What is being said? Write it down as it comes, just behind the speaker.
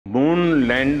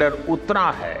Lander उतरा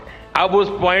है, अब उस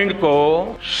पॉइंट को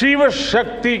शिव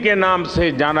शक्ति के नाम से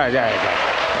जाना जाएगा।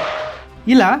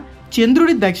 ఇలా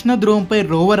చంద్రుడి దక్షిణ ధ్రువంపై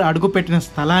రోవర్ అడుగుపెట్టిన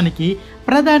స్థలానికి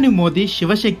ప్రధాని మోదీ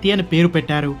శివశక్తి అని పేరు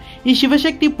పెట్టారు. ఈ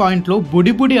శివశక్తి పాయింట్ లో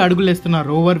బుడి అడుగులేస్తున్న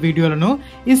రోవర్ వీడియోలను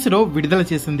ఇస్రో విడుదల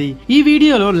చేసింది. ఈ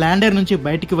వీడియోలో ల్యాండర్ నుంచి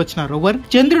బయటికి వచ్చిన రోవర్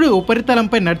చంద్రుడి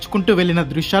ఉపరితలంపై నడుచుకుంటూ వెళ్లిన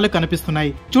దృశ్యాలు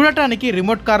కనిపిస్తున్నాయి. చూడటానికి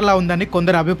రిమోట్ కార్ లా ఉందని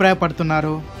కొందరు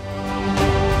అభిప్రాయపడుతున్నారు.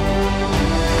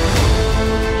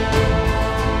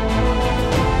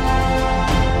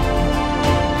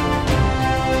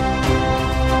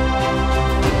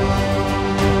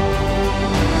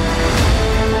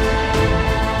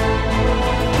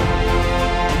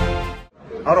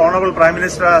 Our Honorable Prime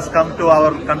Minister has come to our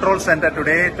control center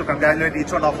today to congratulate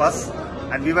each one of us,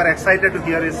 and we were excited to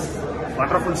hear his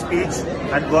wonderful speech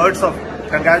and words of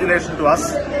congratulation to us.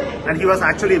 And he was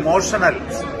actually emotional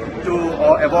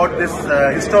about this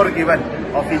historic event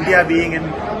of India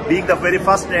being the very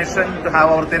first nation to have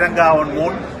our Tiranga on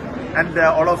moon, and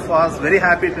all of us very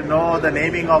happy to know the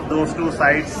naming of those two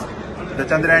sites, the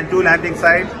Chandrayaan-2 landing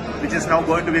site, which is now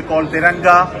going to be called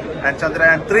Tiranga, and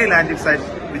Chandrayaan-3 landing site,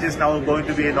 which is now going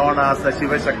to be known as the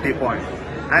Shiv Shakti point.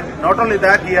 And not only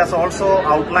that, he has also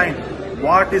outlined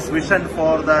what is vision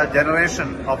for the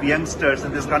generation of youngsters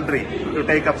in this country to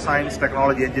take up science,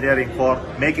 technology, engineering for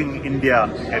making India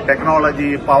a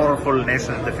technology powerful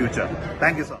nation in the future.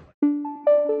 Thank you so much.